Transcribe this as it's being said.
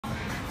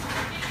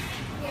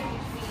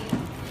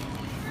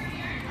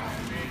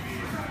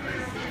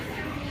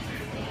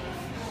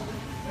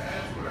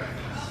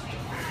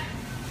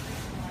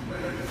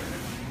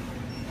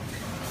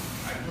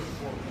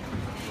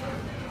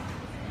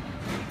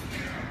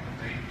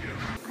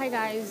Hi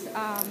guys.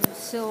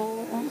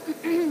 So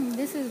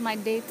this is my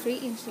day 3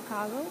 in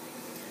Chicago,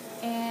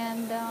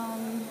 and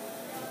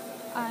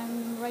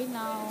I'm right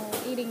now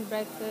eating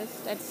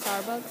breakfast at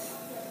Starbucks.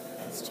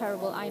 It's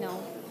terrible, I know,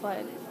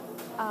 but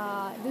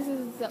this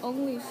is the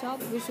only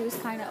shop which was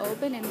kind of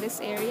open in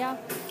this area.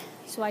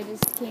 So I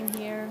just came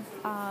here,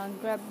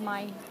 grabbed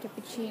my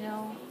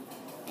cappuccino,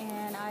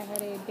 and I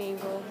had a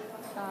bagel.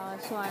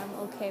 So I'm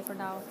okay for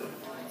now.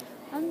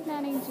 I'm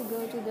planning to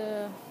go to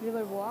the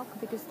river walk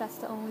because that's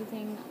the only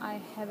thing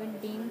I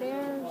haven't been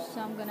there.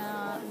 So I'm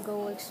gonna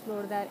go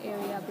explore that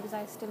area because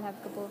I still have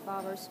a couple of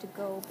hours to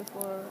go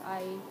before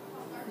I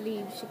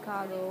leave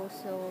Chicago.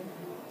 So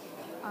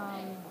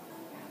um,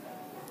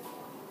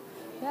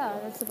 yeah,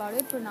 that's about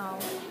it for now.